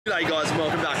G'day guys and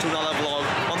welcome back to another vlog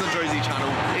on the Drewzy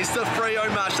channel. It's the Freo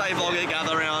match day vlog at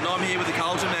Gather Round. I'm here with the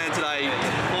Carlton man today,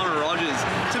 Connor Rogers.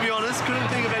 To be honest, couldn't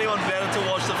think of anyone better to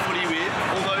watch the footy with,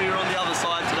 although you're on the other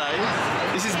side today.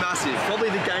 This is massive. Probably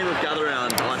the game of Gather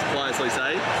Round, I quietly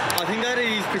say. I think that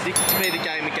it is predicted to be the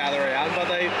game of Gather Round,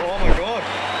 but they, oh my god.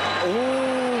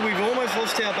 Oh, we've almost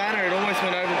lost our banner. It almost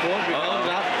went overboard. We held it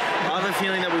up. I have a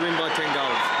feeling that we win by 10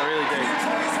 goals. I really do.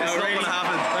 It's not going to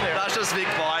happen. That's just Vic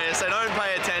bias. They don't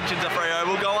pay attention to Freo.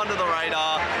 We'll go under the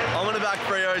radar. I'm going to back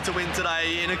Freo to win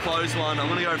today in a close one. I'm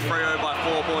going to go Freo by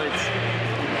 4 points.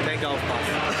 10 goals plus.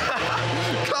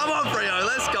 Come on Freo,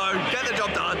 let's go. Get the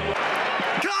job done.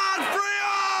 Come on Freo!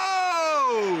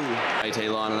 AT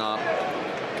lining up.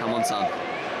 Come on son.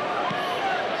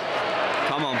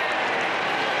 Come on.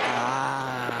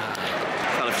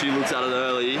 Had a few looks at it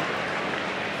early.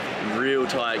 Real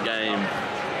tight game.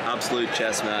 Absolute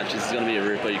chess match. This is going to be a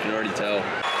ripper, you can already tell.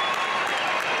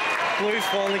 Blues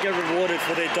finally get rewarded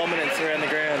for their dominance around the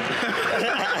ground.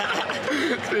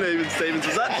 It's been even Stevens.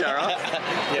 Was that Jarrah?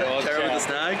 Yeah, it was Jarrah with the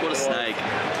snag? What a snake.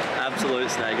 Absolute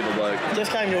snake of a bloke.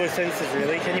 Just came to his senses,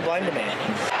 really. Can you blame the man?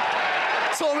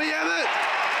 Tommy Emmett!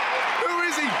 Who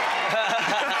is he?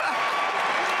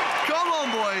 Come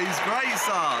on, boys. Great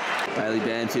start. Bailey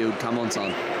Banfield, come on,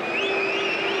 son.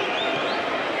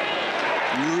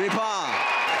 Ripper!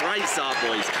 Great start,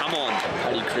 boys. Come on.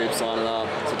 Paddy Cripps signing up.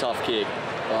 It's a tough kick,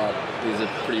 but he's a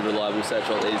pretty reliable set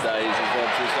shot these days, as Rob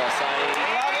was just saying.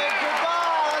 Love it,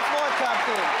 goodbye. That's my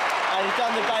captain. And he's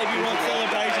done the baby rock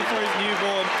celebration for his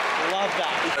newborn. Love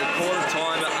that. A quarter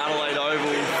time at Adelaide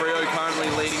Oval. Freo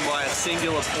currently leading by a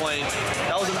singular point.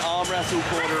 That was an arm wrestle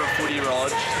quarter of footy,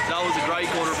 Rog. That was a great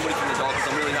quarter of footy from the Dockers.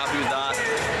 I'm really happy with that.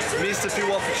 Missed a few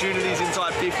opportunities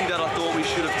inside 50 that I thought we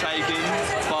should have taken,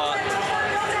 but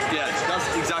yeah, that's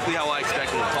exactly how I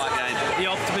expected it. Tight game. The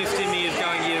optimist in me is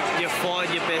going, you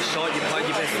fired your best shot, you played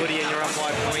your best footy and you're up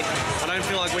by a point. I don't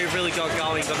feel like we've really got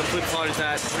going, but the flip side is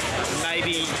that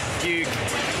maybe you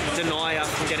deny us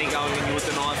from getting going and you would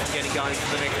deny us from getting going for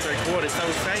the next 3 quarters. So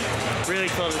we'll see. Really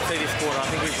excited to see this quarter. I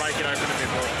think we break it open a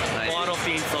bit more. Fight off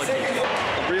the inside kick.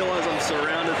 I realise I'm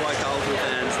surrounded by Carlton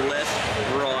fans, left,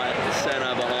 right,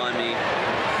 centre behind me.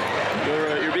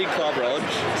 You're a big club, Rog,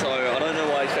 so I don't know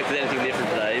why I expected anything different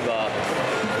today, but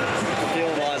I'm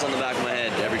feeling eyes on the back of my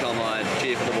head every time I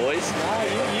cheer for the boys. No,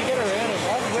 you get around it.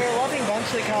 We're a loving bunch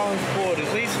that Carlton supporters.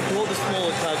 We support the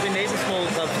smaller clubs. We need the smaller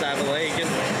clubs to have a league, and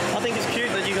I think it's cute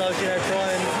that you guys, try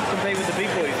and compete with the big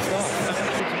boys. It's nice.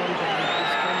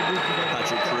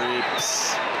 Patrick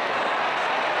Cripps.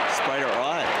 Sprayed it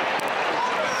right.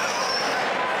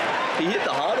 He hit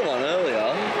the harder one earlier.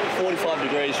 45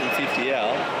 degrees from 50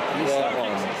 out. Right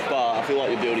one. But I feel like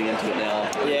you're building into it now.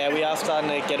 Yeah, we are starting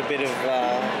to get a bit of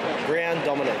ground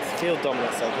dominance, field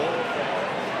dominance, I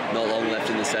think. Not long left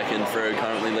in the second. Freo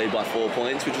currently lead by 4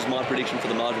 points, which was my prediction for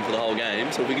the margin for the whole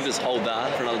game. So if we can just hold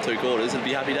that for another 2 quarters, it'd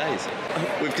be happy days.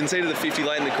 We've conceded the 50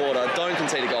 late in the quarter. Don't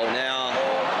concede a goal now.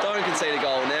 Don't concede a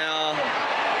goal now.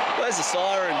 Where's the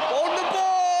siren? Holding the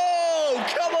ball!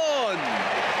 Come on!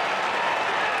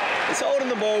 It's holding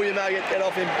the ball, you maggot. Get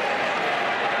off him.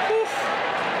 Whew.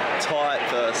 Tight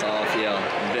first half here.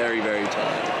 Very, very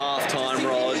tight. Half time,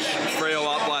 Rog. Freo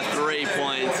up by 3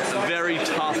 points. A very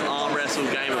tough arm wrestle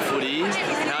game of footy.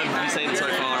 How have you seen it so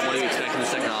far and what do you expect in the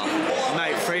second half?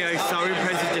 Mate, Freo so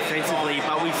impressive defensively,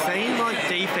 but we've seen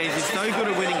defense is so good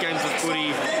at winning games of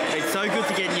footy. It's so good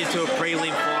to get you to a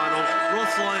prelim final.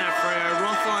 Ross line at Freo,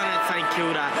 Ross line at St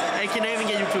Kilda. It can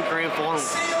even get you to a grand final,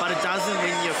 but it doesn't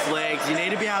win your flags. You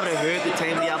need to be able to hurt the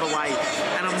team the other way,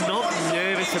 and I'm not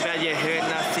nervous about you hurting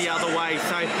us the other way.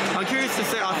 So I'm curious to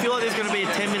see. I feel like there's going to be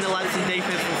a 10-minute lapse in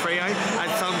defense from Freo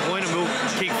at some point, and we'll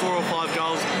kick 4 or 5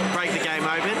 goals, break the game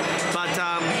open. But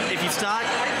if you start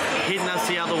hitting us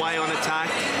the other way on attack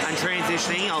and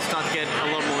transitioning, I'll start to get a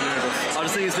lot more nervous. I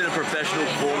just think it's been a professional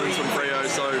performance from Freo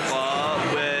so far.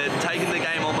 We're taking the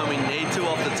game on when we need to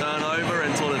off the turnover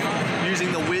and sort of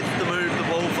using the width to move the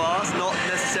ball fast, not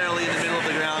necessarily in the middle of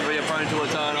the ground where you're prone to a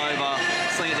turnover,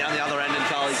 sling it down the other end and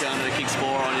Charlie Kerner kicks 4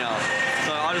 on you.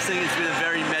 So I just think it's been a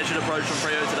very measured approach from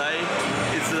Freo today.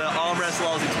 It's the arm wrestle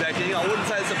I was expecting. I wouldn't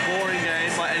say it's a boring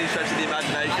game by any stretch of the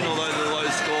imagination, although the low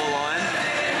score line.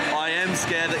 I am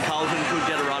scared that Carlton could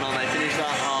get a run on. They finished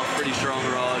that half pretty strong,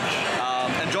 Rog.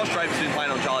 And Josh Draper's been playing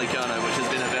on Charlie Kerner, which has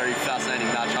been a very fascinating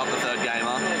matchup, the third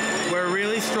gamer. We're a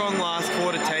really strong last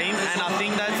quarter team, and I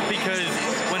think that's because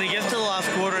when it gets to the last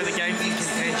quarter and the game's in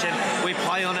contention, we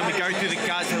play on and we go through the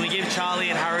guts and we give Charlie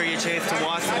and Harry a chance to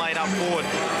isolate up forward.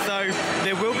 So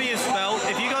there will be a spell.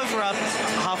 If you guys were up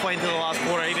halfway into the last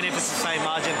quarter, even if it's the same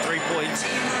margin, 3 points,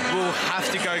 we'll have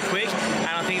to go quick,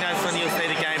 and I think that's when you'll see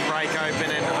the game break open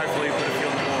and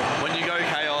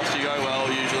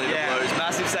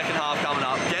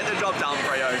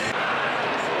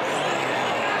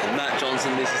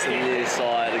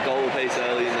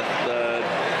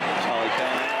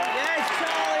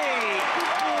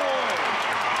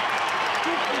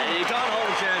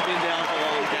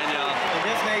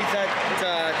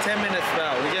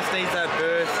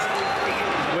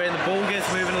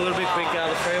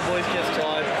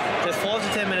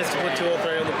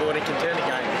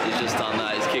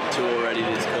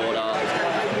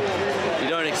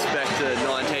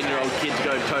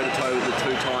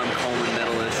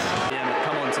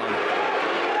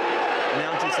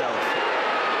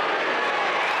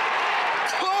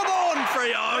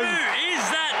Freo. Who is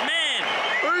that man?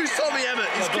 Who's Tommy Emmett?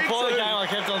 He's kicked Before the two. game, I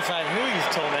kept on saying, who is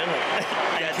Tom Emmett?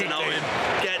 Get to know him.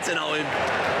 Get to know him.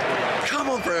 Come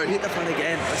on, Freo. Hit the front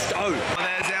again. Let's go. Oh,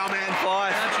 there's our man,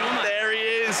 Fife. There he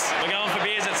is. We're going for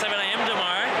beers at 7 a.m.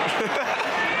 tomorrow.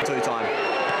 Two-time.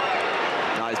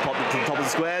 No, he's popped it to the top of the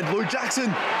square. Luke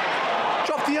Jackson.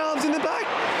 Drop the arms in the back.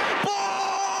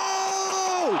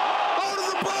 Ball! Hold of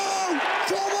the ball!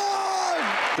 Come on!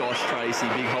 Josh Tracy,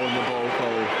 big hole in the ball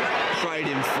call. Straight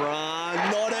in front.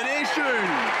 Not an issue.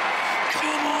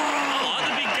 Come on! I like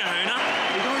the big kahuna.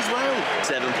 It goes well.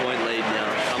 7-point lead now.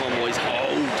 Come on, boys.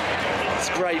 Hold. It's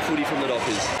great footy from the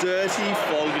Dockers. Dirty,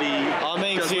 foggedy. I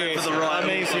mean Just went serious. for the right I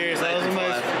mean hook. serious. That was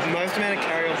the most amount of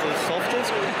carry on for the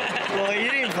softest. Well, you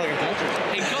didn't even fucking touch it.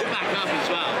 He got back up as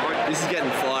well. This is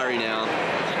getting fiery now.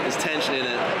 There's tension in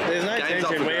it. There's no Game's up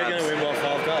tension. for We're grabs. going to win by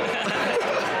 5 goals.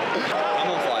 I'm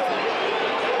on Fifey.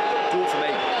 Do it for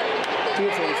me. Do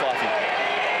it for me, Fifey.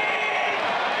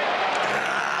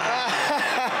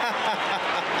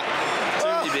 Too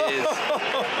many beers.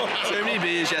 Too many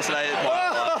beers yesterday at Pike.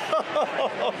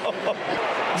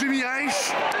 Jimmy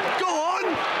Ash. Go on.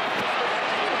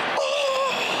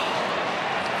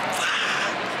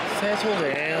 Settle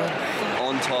down.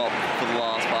 On top for the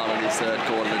last part of this third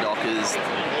quarter, the Dockers,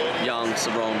 Young,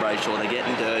 Sabron, Brayshaw, they're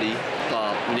getting dirty,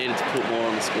 but we needed to put more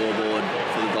on the scoreboard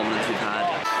for the dominance we've had.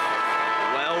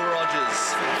 Well, Rogers,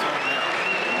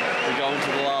 we go into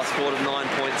the last quarter 9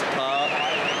 points apart.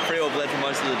 Freo have led for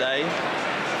most of the day.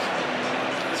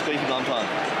 Squeaky bum time.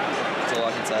 That's all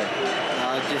I can say.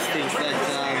 I just think that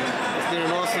it's been a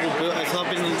nice little build. It's not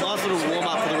been a nice little warm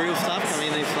up for the real stuff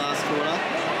coming in this last quarter.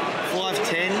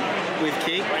 5-10 with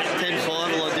kick, 10-5,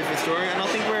 a lot different story, and I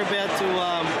think we're about to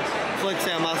flex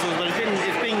our muscles. But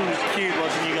it's been cute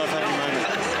watching you guys having moments.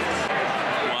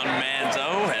 One man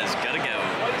though has got to go.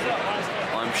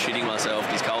 I'm shitting myself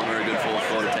because Carlton are a good fourth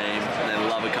quarter team and they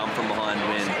love a come from behind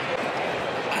win.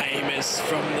 Amos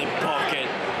from the pocket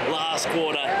last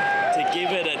quarter to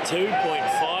give it a 2.5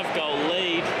 goal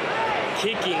lead,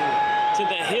 kicking to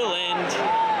the hill end.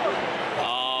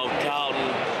 Oh,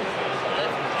 Carlton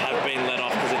have been let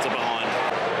off because it's a behind.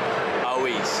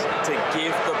 Owies to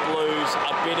give the Blues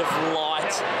a bit of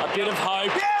light, a bit of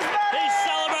hope. He's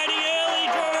celebrating early,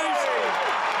 Drews.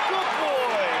 Good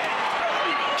boy!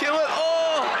 Kill it!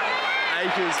 Oh!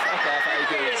 Acres, fuck off,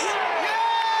 Acres.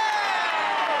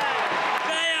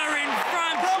 They are in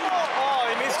front. Oh,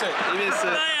 he missed it. He missed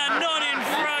it. They are not in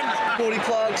front. 40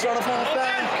 Clark's run off half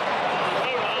back.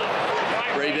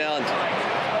 Rebound.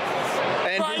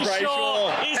 Andrew Brayshaw.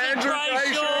 Is it Andrew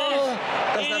Brayshaw?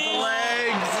 Doesn't have the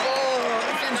legs. Oh,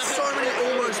 there's been so many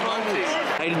almost moments.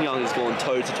 Caden Young has gone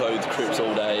toe-to-toe with Cripps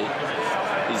all day.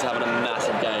 He's having a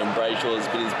massive game. Brayshaw has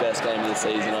been his best game of the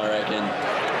season, I reckon.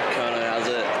 Kerno has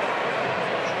it.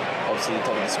 Obviously, the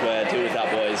top of the square. Do with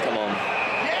that, boys. Come on.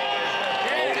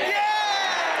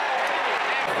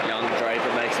 Young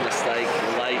Draper makes a mistake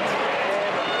late.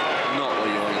 Not what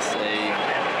you want to see.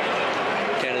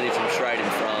 Kennedy from straight in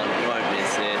front. He won't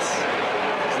miss this.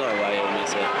 There's no way he'll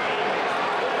miss it.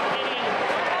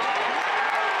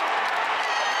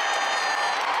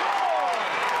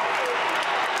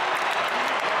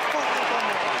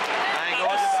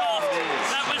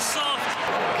 That was soft.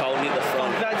 Colton hit the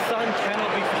front. That sun cannot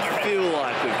be I feel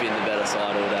like we've been the better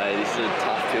side all day. This is a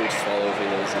tough pill to swallow if we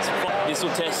lose this one. This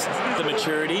will test the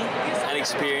maturity and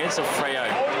experience of Freo.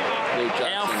 Luke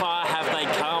How Jackson. far have they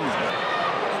come?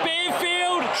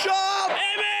 Bearfield! Sharp!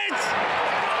 Emmett!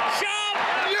 Sharp!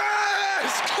 Yes!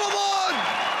 Come on!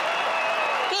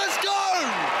 Let's go!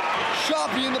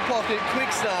 Sharpie in the pocket,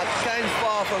 quick snap. Game's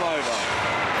far from over.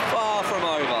 Far from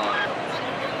over.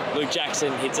 Luke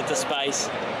Jackson hits it to space.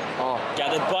 Oh,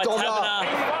 Gathered by Donna.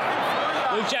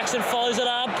 Taberner. Luke Jackson follows it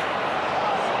up.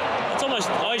 It's almost...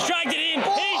 Oh, he's dragged it in!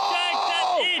 He's dragged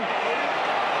that in!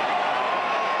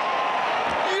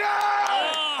 yeah!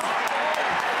 Oh,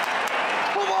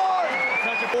 Come on!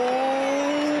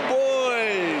 Oh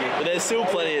boy! But there's still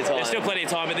plenty of time. there's still plenty of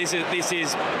time, but this is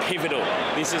pivotal.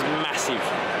 This is massive.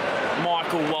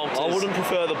 Michael Walters. I wouldn't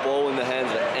prefer the ball in the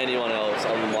hands of anyone else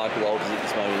other than Michael Walters at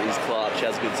this moment. He's clutch, he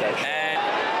has a good section. And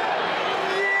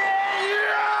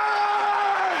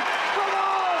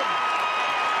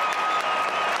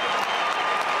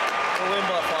We'll win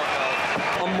by 5 goals.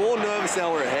 I'm more nervous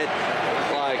now we're ahead.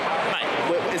 Like, mate,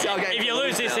 it's our game. if you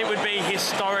lose this, it would be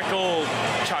historical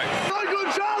choke. So good,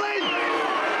 Charlie!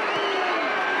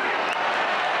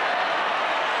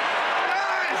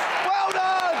 Yes! Well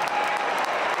done!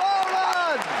 Well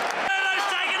done! He's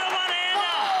taking a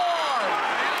one-hander.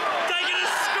 Taking a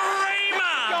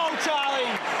screamer. Go,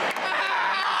 Charlie!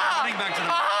 Running back to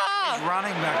the mark. He's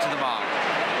running back to the mark.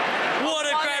 What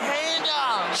a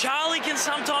can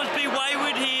sometimes be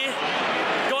wayward here.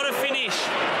 Got to finish.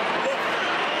 Come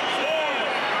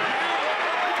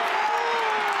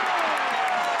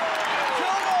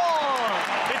on!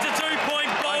 It's a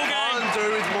 2-point ball game. I can't do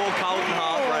with more Carlton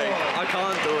heartbreak. I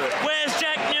can't do it. Where's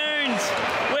Jack Nunes?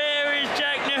 Where is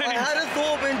Jack Nunes? I had a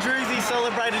thought when Drewzy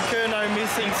celebrated Curnow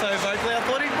missing so vocally, I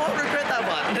thought he might regret that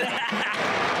one.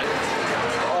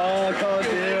 Oh, I can't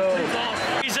deal.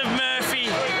 Memories of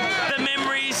Murphy, the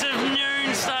memories of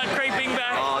Nunes start creeping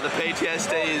back. Oh, the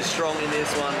PTSD is strong in this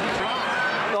one.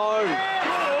 No.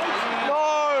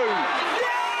 No.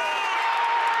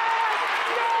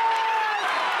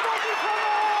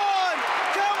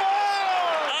 Come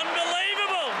on.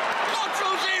 Unbelievable!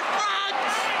 Cottrell's in front.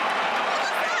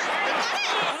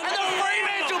 And the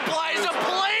Fremantle players are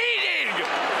bleeding.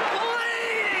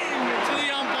 Bleeding to the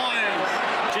umpires.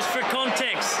 Just for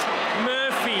context,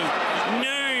 Murphy,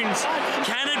 Nunes,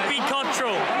 can it be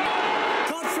Cottrell?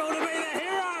 Cottrell to be the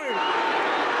hero!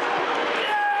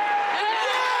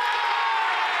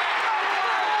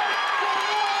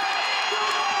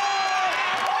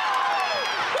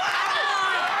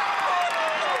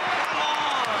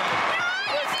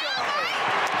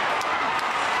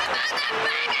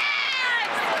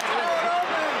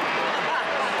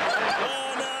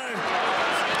 Oh no!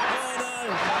 Oh no!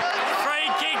 Free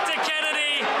kick to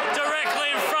Kennedy, directly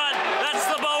in front. That's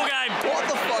the ball game. What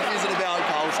the fuck is it about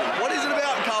Carlton? What is it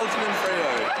about Carlton and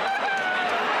Freo?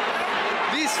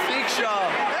 This fixture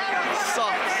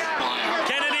sucks.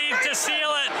 Kennedy to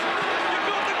seal it.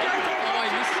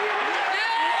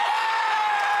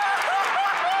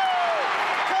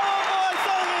 Come on, boys,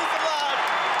 soldiers, lad.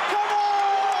 Come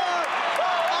on.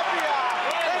 Up here.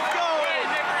 Let's go.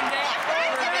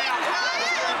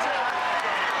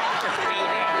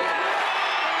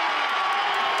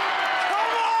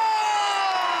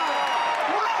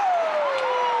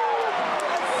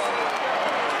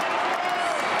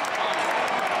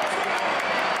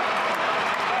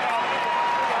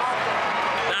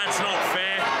 That's not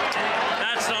fair.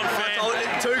 That's not fair. Oh,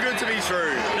 it's too good to be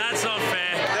true. That's not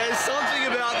fair. There's something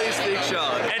about this fixture.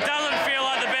 It doesn't feel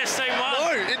like the best team won.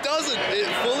 No, it doesn't.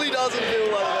 It fully doesn't feel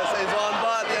like the best team's won,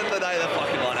 but at the end of the day, they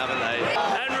fucking won, haven't they?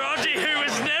 And Roger, who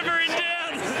was never in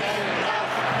doubt.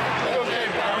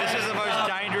 This is the most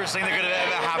dangerous thing that could have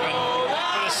ever happened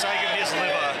for the sake of this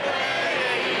liver.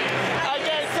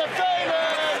 Against the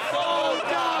famous Old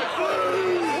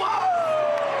Dockers!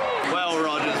 Well,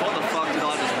 Rogers, what the fuck did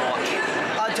I just watch?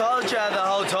 I told you the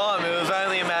whole time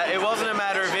it wasn't a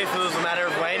matter of if, it was a matter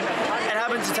of when. It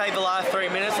happened to take the last 3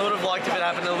 minutes. I would have liked if it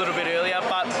happened a little bit earlier,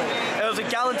 but it was a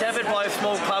gallant effort by a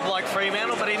small club like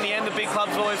Fremantle, but in the end the big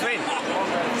clubs always win.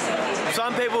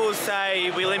 Some people will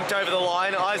say we limped over the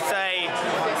line. I say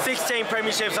 16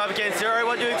 premierships up against 0.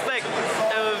 What do you expect?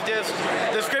 It was just,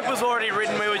 the script was already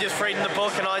written, we were just reading the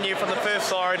book, and I knew from the first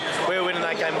siren we were winning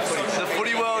that game of footy. The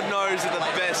footy world knows that the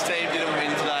best team didn't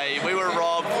win today. We were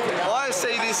robbed. I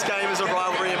see this game as a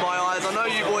rivalry in my eyes. I know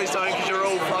you boys don't because you're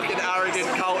all fucking arrogant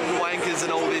Carlton wankers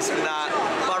and all this and that.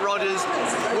 But Rogers,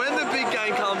 when the big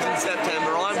game comes in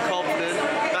September, I'm confident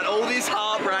that all this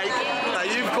heartbreak that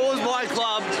you've caused my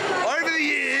club over the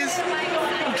years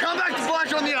will come back to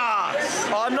bite you on the arse.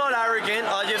 I'm not arrogant,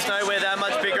 I just know we're that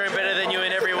much bigger and better than you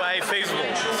in every way feasible.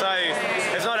 So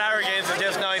it's not arrogance, it's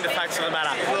just knowing the facts of the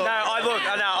matter.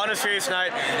 On a serious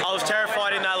note, I was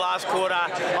terrified in that last quarter.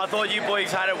 I thought you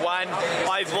boys had it won.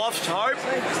 I lost hope,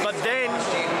 but then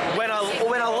when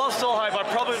I lost all hope, I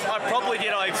probably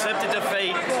did. I accepted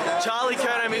defeat. Charlie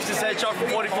Curnow missed a set shot from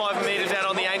 45 metres out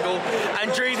on the angle,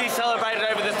 and Drewzy celebrated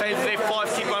over the fence with their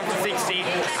 5-kick one from 60.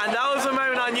 And that was the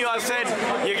moment I knew. I said,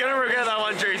 "You're going to regret that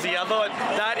one, Drewzy." I thought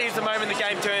that is the moment the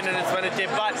game turned, and it's when it did.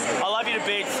 But I love you to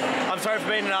bits. I'm sorry for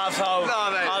being an arsehole.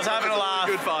 No, mate. I was having a laugh.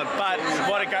 Good fun. But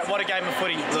what a game of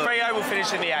footy. Freo will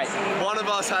finish in the 8. One of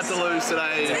us had to lose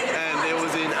today, and it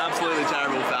was in absolutely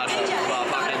terrible fashion. But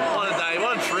fucking, what a day,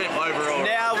 what a trip overall.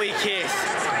 Now we kiss.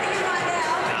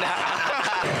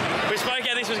 We spoke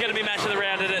how this was going to be match of the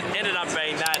round, and it ended up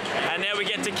being that. And now we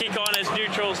get to kick on as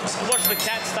neutrals. Watch the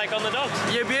Cats take on the Dogs.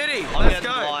 You beauty. I'm Let's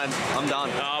getting go. blind. I'm done.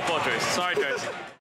 Oh, poor Drews. Sorry, Drews.